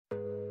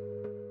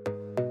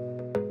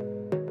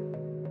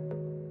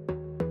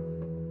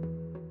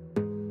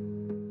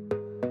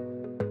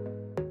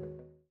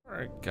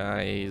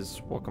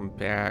Guys, welcome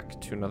back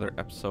to another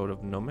episode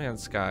of No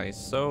Man's Sky.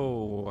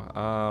 So,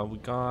 we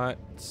got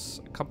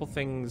a couple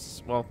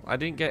things. Well, I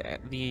didn't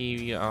get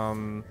the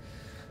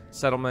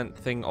settlement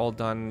thing all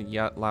done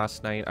yet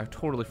last night. I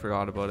totally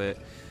forgot about it.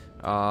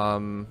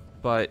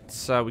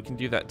 But we can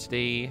do that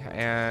today,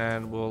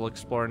 and we'll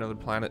explore another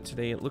planet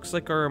today. It looks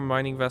like our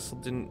mining vessel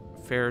didn't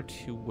fare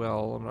too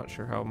well. I'm not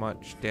sure how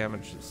much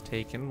damage it's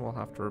taken. We'll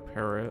have to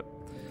repair it.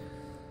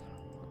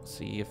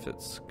 See if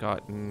it's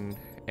gotten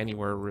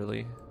anywhere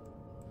really.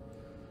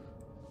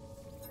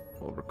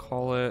 We'll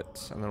recall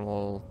it and then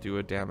we'll do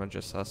a damage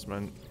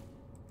assessment.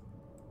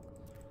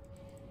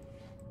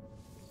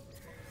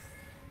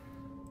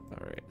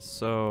 Alright,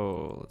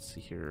 so let's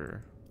see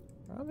here.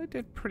 They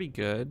did pretty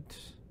good.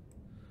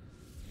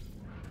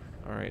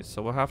 Alright,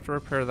 so we'll have to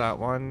repair that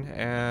one,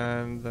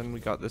 and then we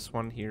got this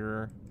one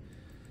here,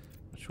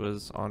 which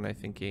was on, I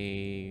think,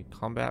 a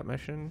combat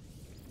mission.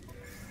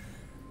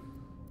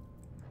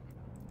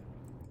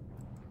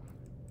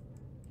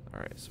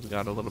 Alright, so we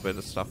got a little bit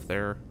of stuff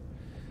there.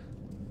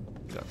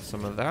 Got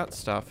some of that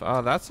stuff.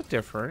 That's a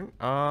different.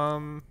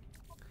 I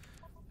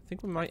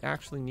think we might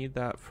actually need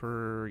that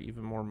for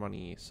even more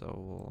money, so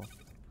we'll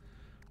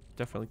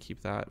definitely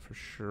keep that for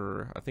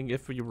sure. I think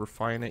if you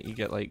refine it, you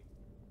get like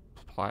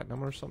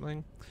platinum or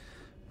something.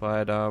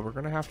 But we're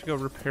gonna have to go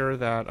repair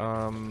that.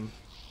 What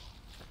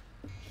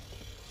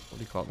do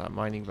you call it? That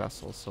mining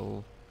vessel.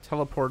 So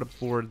teleport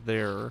aboard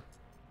there.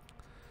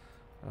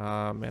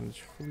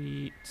 Manage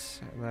fleet,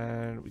 and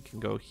then we can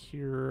go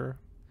here,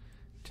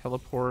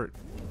 teleport.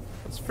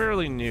 It's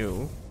fairly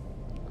new.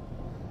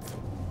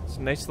 It's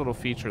a nice little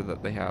feature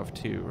that they have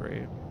too,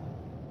 right?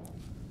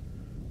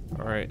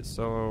 Alright,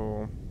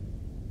 so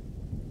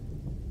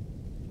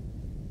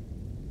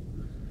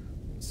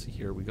let's see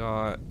here. We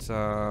got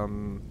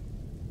some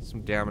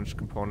damaged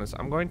components.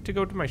 I'm going to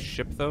go to my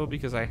ship though,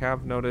 because I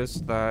have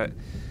noticed that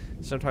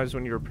sometimes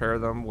when you repair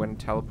them, when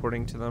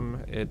teleporting to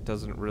them, it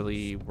doesn't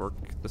really work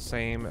the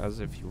same as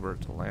if you were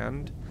to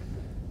land.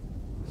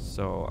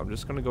 So I'm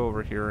just going to go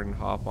over here and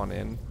hop on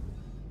in.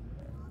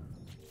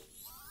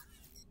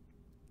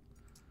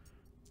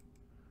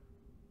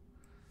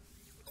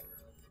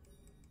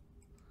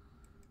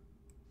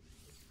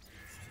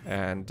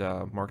 And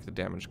mark the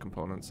damaged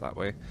components that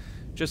way.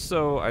 Just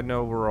so I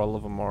know where all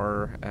of them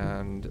are,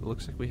 and it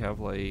looks like we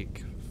have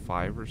like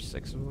 5 or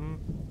 6 of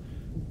them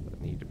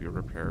that need to be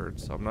repaired.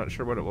 So I'm not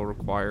sure what it will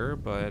require,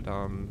 but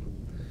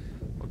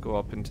we'll go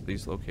up into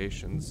these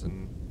locations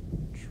and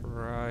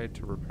try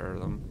to repair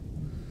them.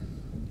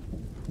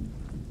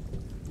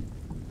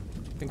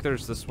 I think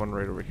there's this one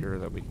right over here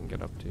that we can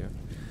get up to.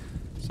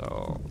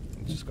 So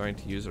I'm just going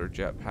to use our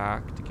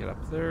jetpack to get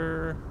up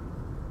there.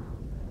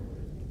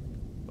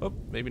 Oh,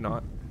 maybe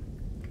not.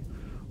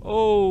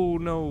 Oh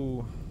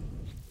no.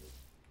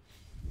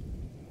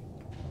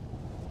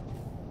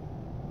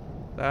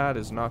 That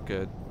is not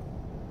good.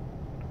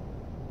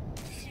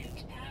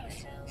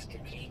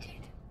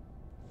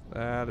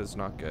 That is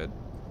not good.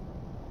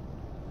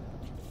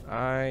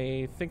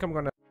 I think I'm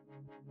gonna...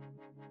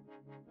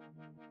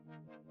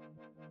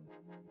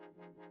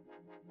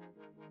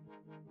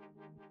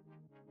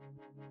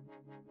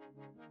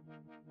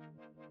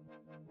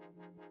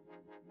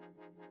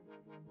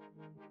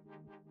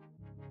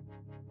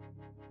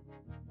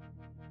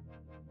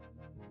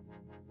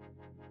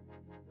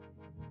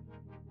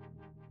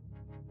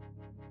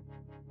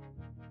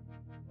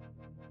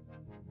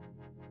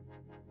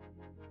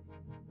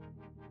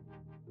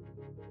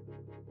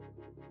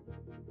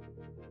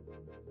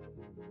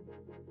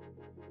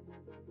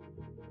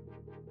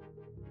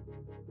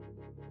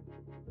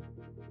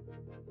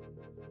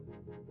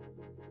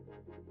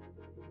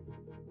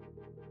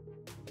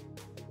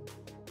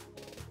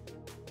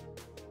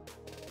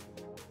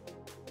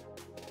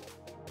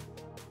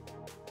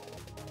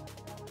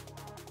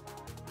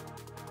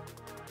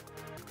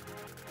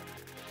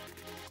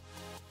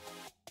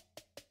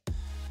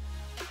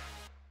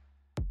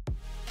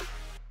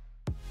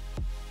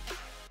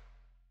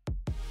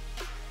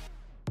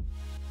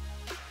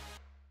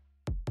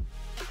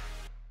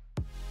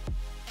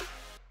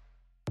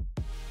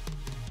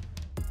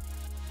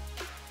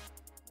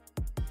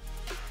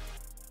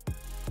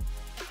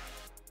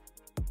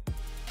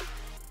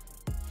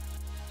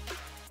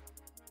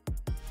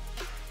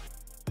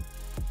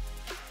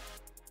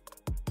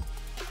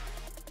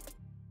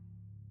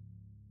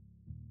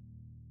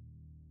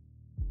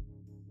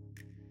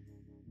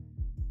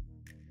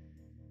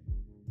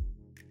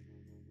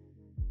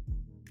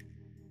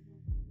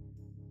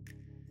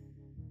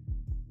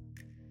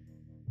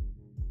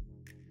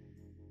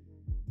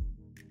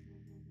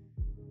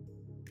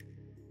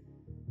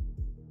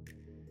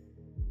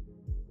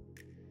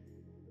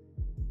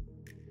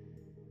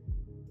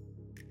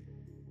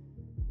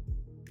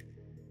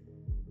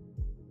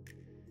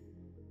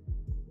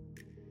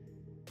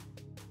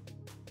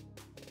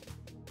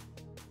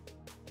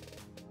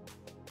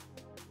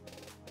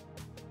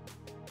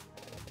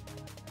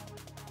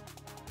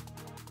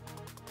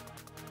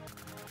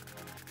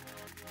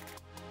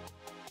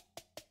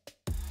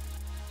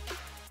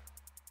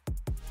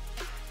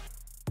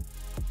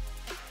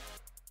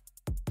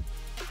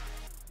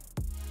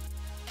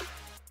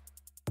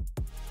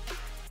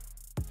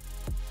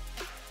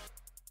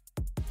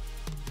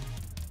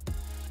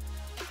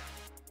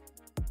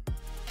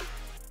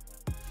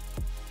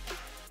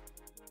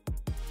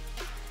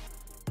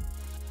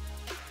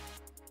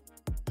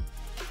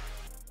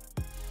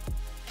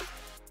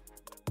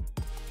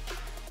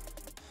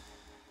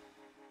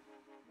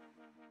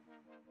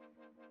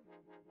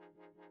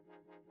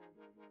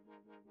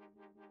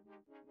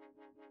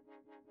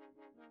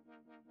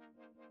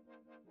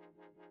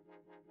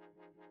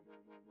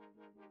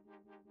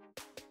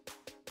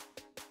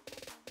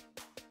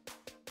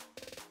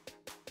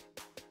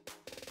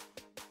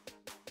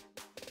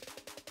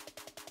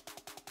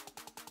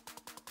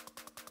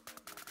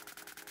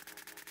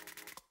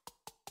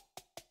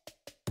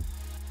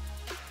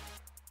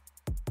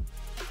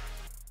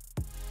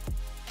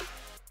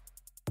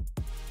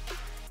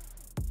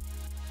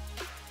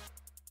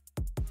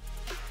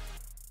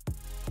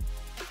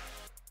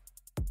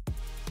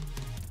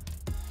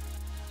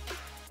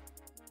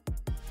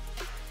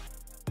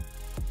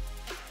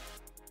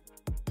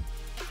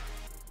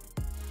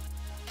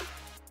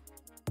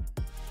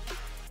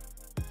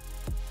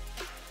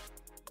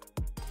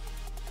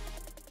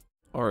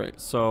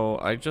 Alright, so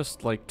I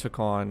just like took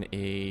on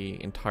a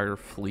entire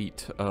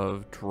fleet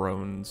of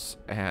drones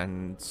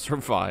and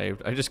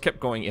survived. I just kept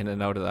going in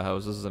and out of the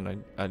houses,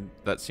 and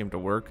that seemed to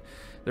work.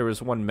 There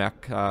was one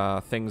mech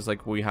things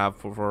like we have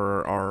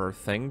for our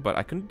thing, but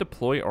I couldn't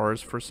deploy ours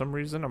for some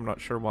reason. I'm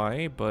not sure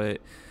why, but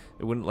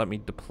it wouldn't let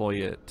me deploy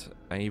it.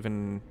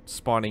 Even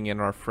spawning in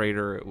our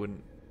freighter, it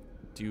wouldn't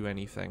do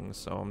anything,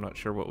 so I'm not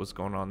sure what was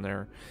going on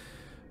there.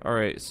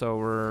 Alright, so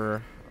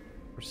we're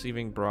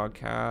receiving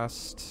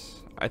broadcast.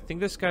 I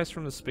think this guy's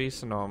from the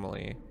space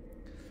anomaly.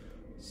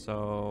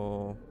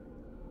 So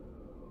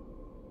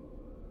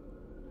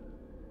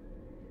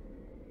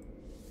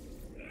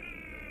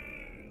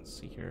let's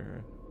see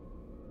here.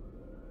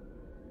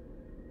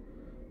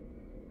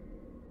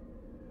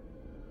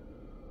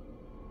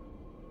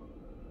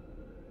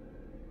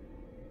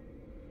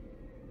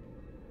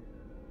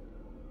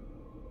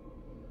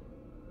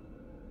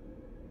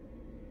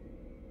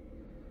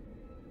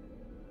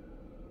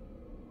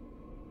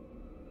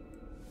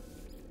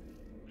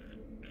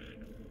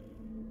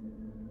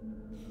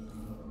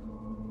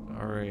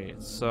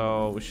 Alright,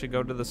 so we should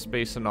go to the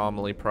space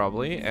anomaly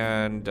probably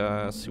and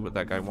see what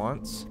that guy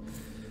wants.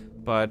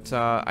 But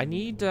I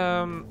need,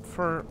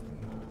 for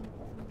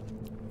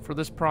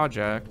this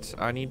project,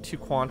 I need 2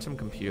 quantum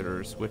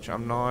computers, which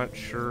I'm not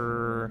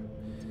sure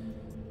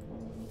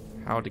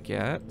how to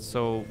get.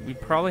 So we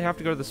probably have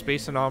to go to the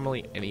space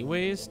anomaly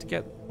anyways to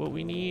get what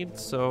we need.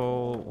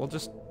 So we'll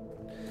just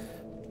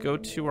go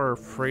to our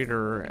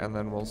freighter and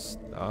then we'll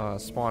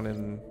spawn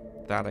in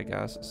that, I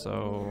guess.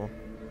 So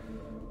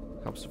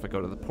helps if I go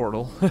to the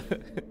portal.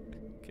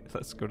 Okay,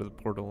 let's go to the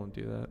portal and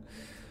do that.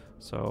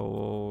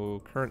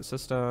 So current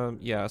system,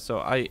 yeah. So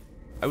I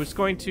was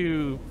going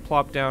to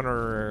plop down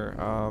our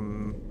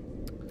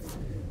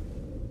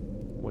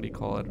what do you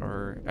call it?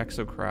 Our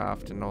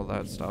exocraft and all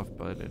that stuff,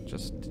 but it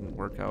just didn't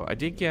work out. I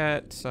did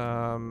get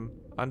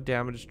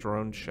undamaged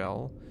drone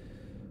shell,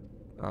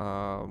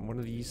 one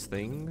of these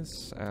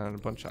things, and a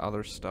bunch of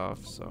other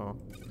stuff. So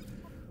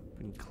I've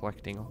been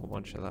collecting a whole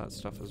bunch of that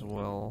stuff as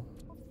well.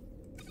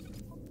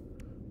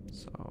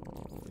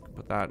 So we can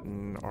put that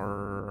in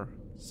our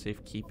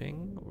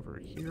safekeeping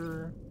over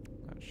here.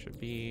 That should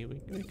be,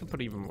 we can put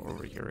even more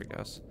over here, I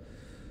guess.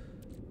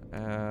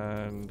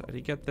 And I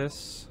did get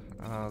this.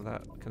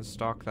 That can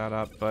stock that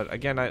up, but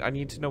again, I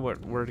need to know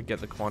where to get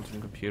the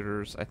quantum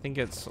computers. I think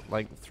it's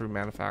like through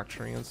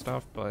manufacturing and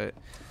stuff, but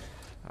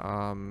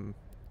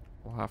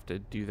we'll have to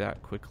do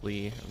that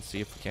quickly and see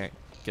if we can't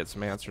get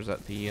some answers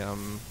at the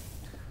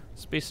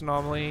space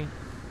anomaly.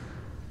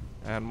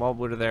 And while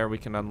we're there, we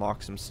can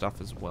unlock some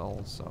stuff as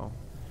well, so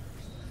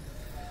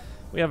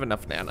we have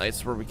enough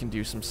nanites where we can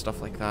do some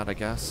stuff like that, I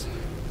guess.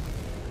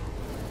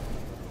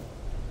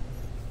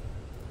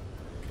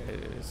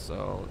 Okay,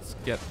 so let's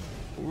get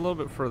a little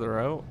bit further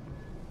out.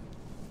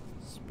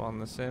 Spawn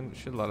this in. It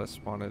should let us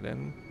spawn it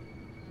in.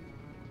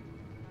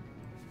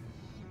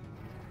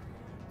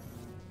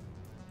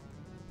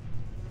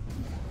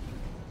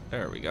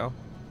 There we go.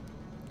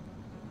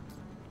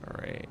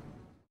 Alright.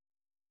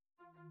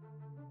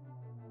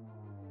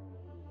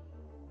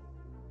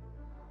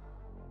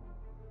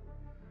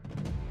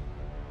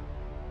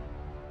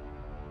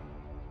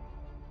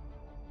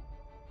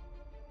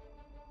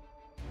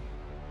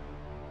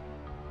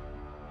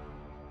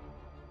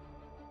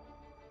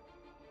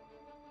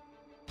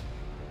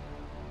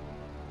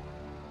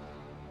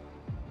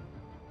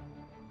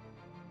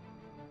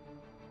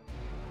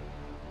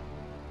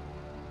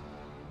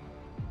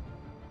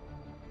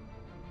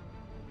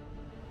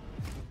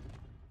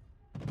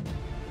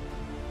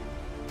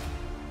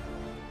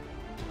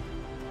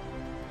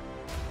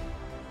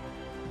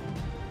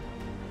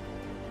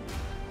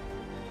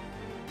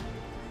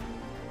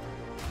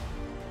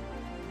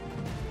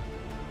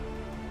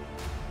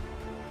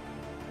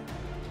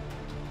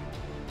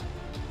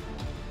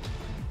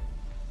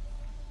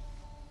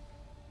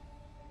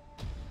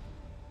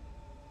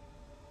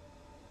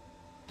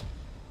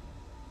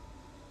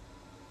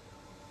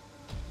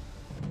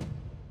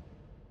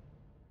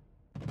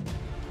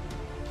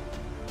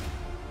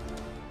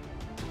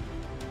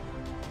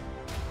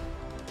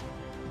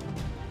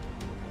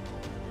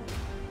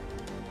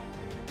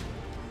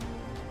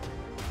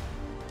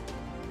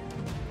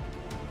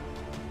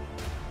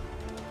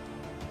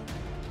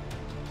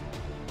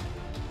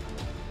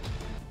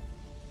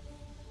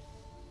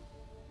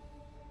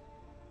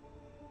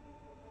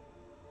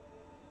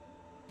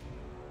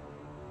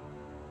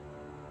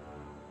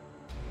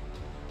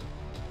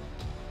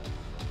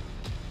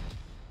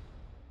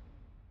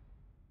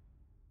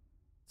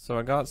 So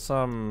I got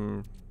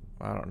some,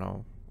 I don't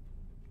know,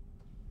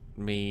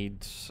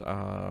 made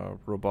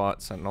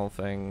robot sentinel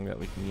thing that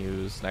we can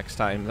use next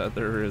time that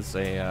there is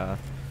a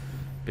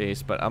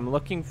base. But I'm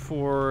looking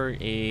for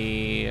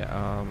a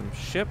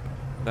ship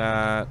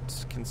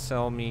that can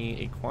sell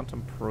me a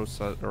quantum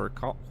processor, or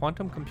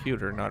quantum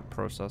computer, not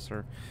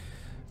processor,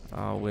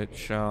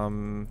 which,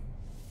 here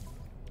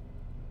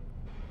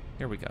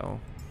we go.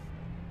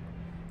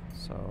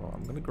 So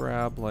I'm gonna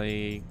grab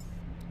like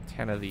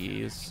 10 of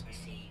these.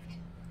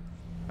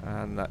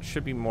 And that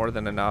should be more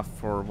than enough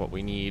for what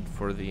we need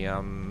for the,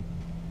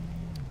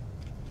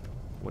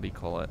 what do you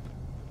call it?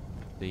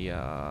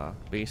 The,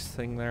 base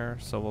thing there.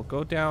 So we'll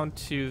go down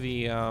to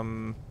the,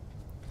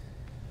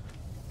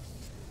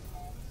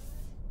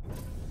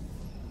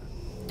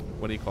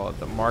 what do you call it?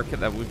 The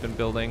market that we've been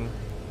building.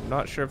 I'm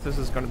not sure if this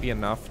is going to be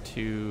enough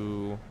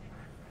to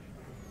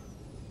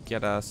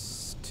get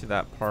us to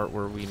that part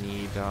where we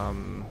need,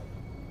 to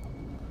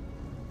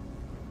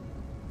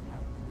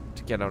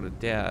get out of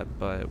debt,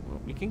 but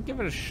we can give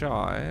it a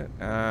shot.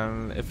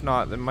 And if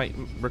not, it might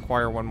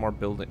require one more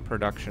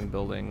production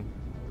building.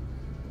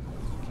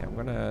 Okay, I'm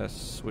gonna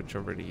switch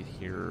over to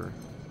here.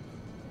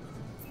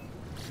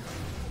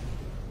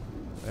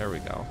 There we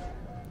go.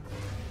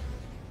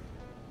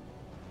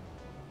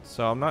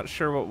 So I'm not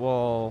sure what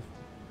we'll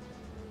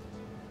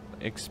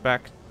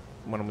expect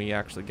when we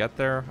actually get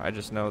there. I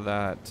just know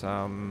that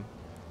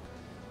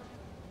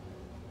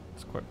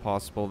it's quite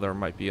possible there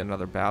might be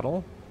another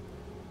battle.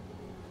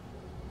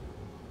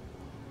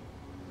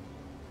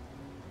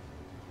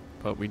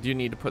 But we do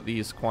need to put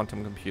these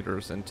quantum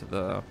computers into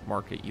the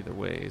market either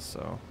way,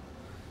 so.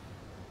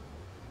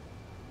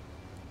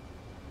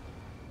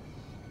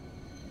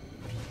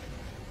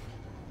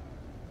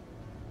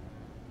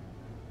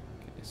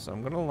 Okay, so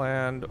I'm gonna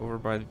land over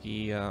by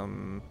the, I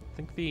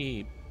think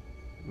the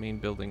main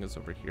building is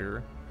over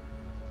here.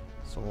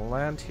 So we'll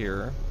land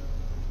here.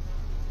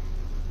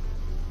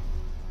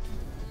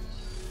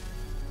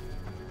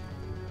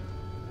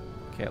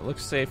 Okay, it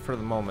looks safe for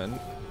the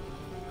moment.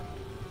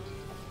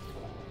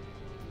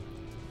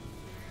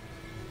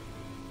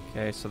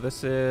 Okay, so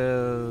this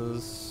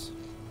is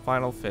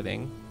final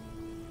fitting.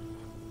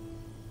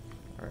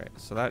 Alright,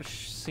 so that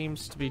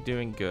seems to be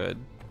doing good.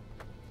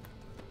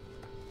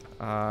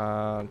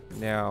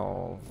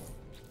 Now,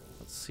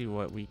 let's see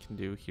what we can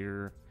do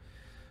here.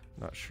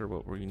 Not sure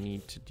what we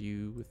need to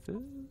do with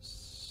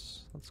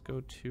this. Let's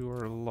go to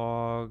our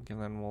log,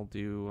 and then we'll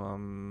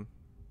do,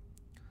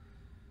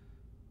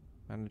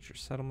 manage your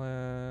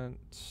settlement,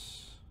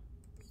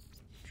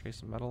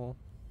 trace of metal.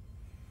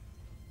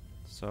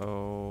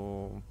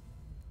 So,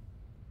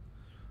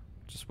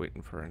 just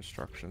waiting for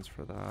instructions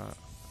for that.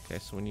 Okay,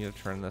 so we need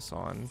to turn this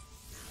on.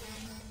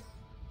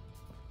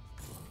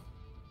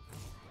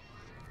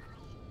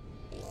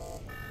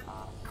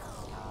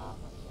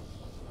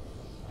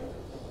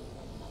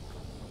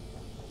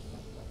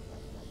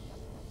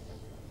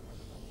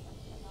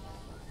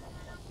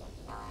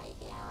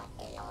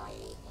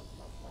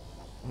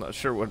 I'm not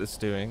sure what it's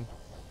doing.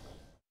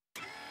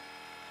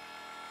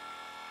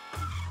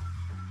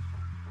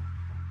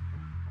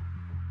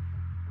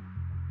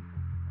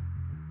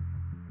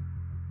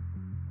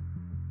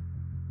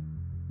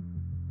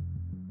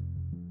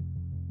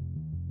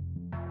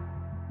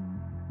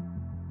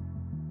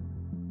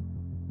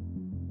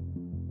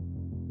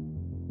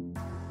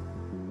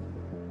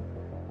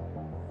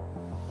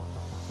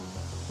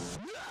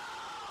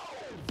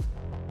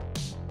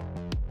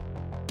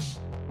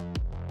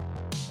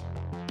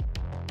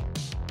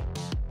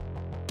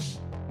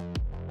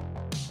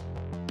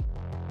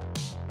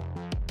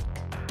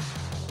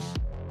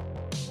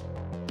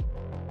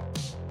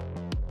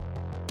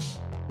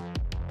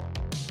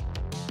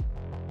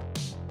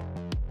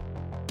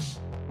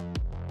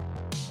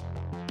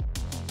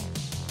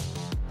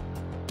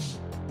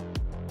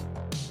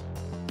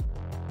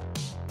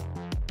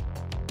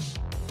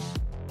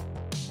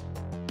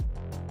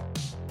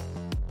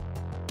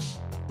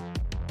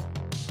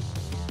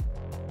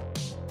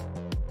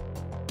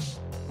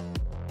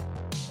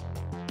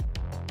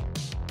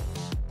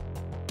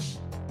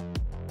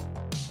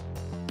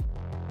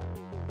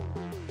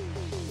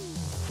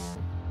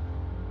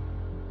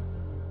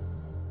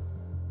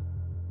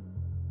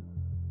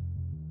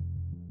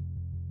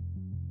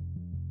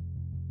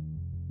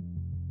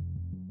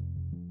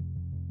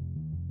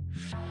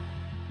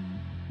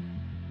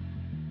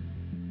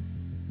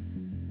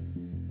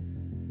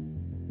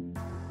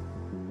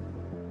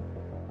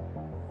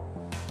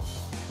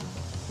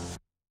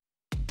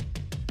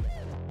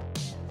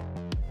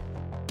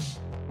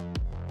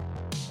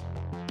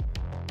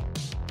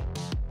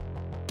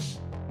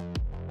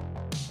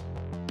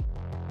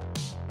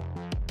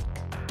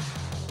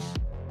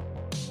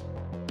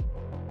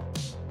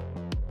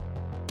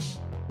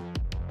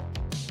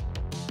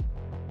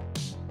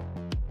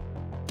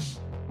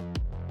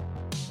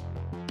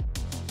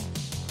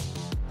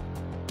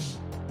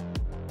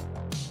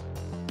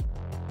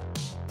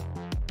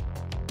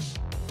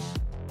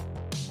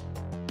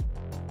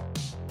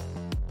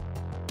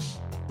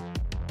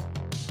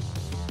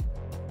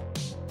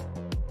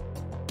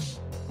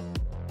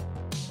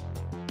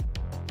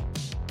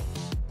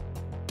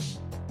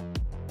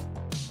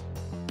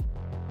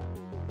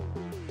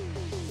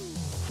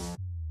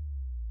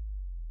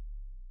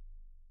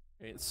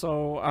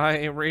 So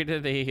I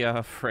raided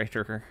a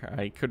freighter.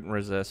 I couldn't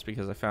resist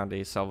because I found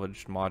a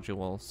salvaged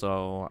module.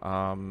 So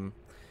I'm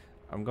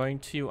going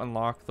to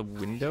unlock the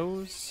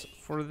windows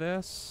for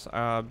this,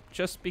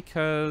 just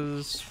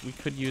because we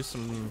could use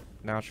some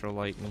natural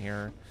light in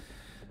here.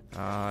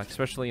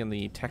 especially in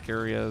the tech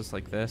areas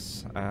like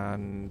this.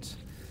 And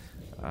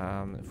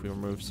if we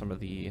remove some of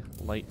the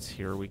lights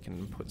here, we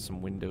can put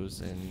some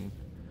windows in.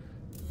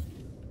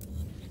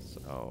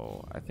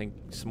 So I think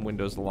some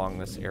windows along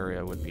this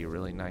area would be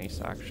really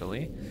nice,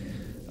 actually.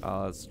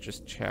 Let's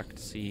just check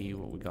to see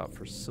what we got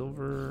for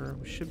silver.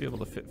 We should be able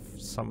to fit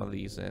some of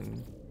these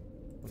in.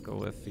 We'll go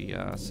with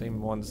the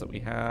same ones that we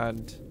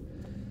had.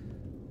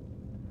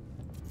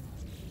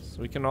 So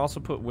we can also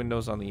put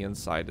windows on the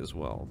inside as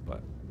well,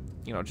 but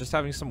you know, just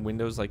having some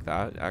windows like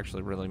that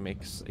actually really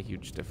makes a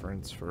huge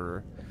difference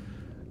for,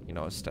 you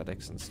know,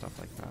 aesthetics and stuff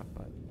like that.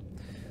 But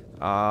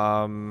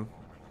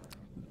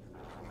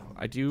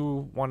I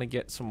do want to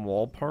get some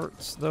wall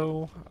parts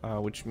though,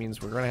 which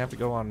means we're going to have to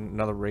go on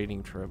another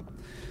raiding trip.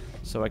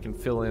 So I can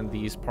fill in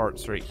these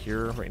parts right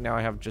here. Right now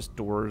I have just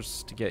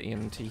doors to get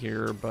into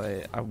here,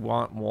 but I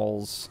want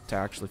walls to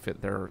actually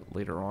fit there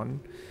later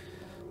on.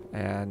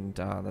 And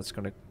that's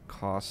going to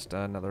cost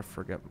another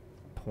frigate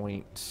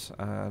point.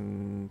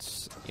 And,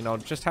 you know,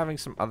 just having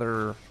some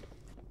other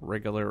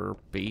regular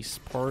base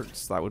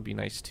parts, that would be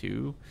nice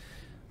too.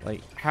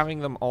 Like, having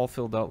them all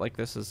filled out like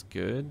this is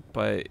good,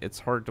 but it's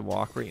hard to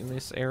walk right in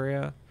this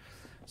area.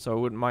 So I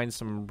wouldn't mind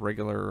some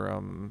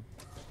regular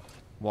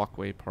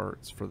walkway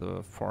parts for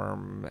the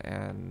farm,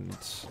 and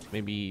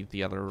maybe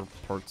the other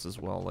parts as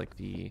well, like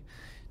the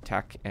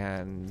tech,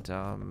 and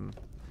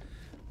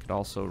could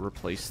also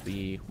replace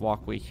the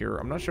walkway here.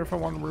 I'm not sure if I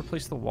want to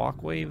replace the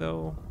walkway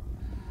though.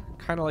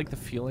 Kind of like the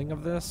feeling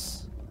of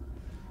this.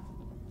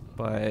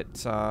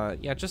 But,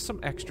 yeah, just some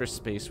extra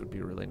space would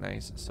be really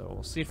nice. So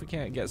we'll see if we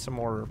can't get some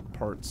more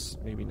parts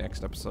maybe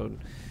next episode.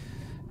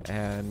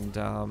 And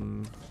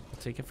we'll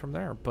take it from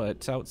there.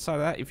 But outside of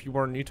that, if you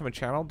are new to my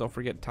channel, don't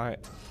forget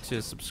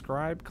to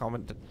subscribe,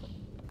 comment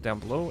down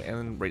below,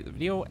 and rate the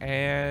video.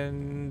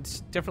 And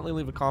definitely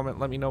leave a comment.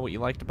 Let me know what you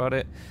liked about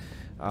it.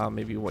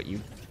 Maybe what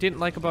you didn't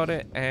like about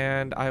it.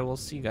 And I will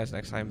see you guys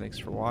next time. Thanks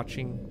for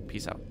watching.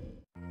 Peace out.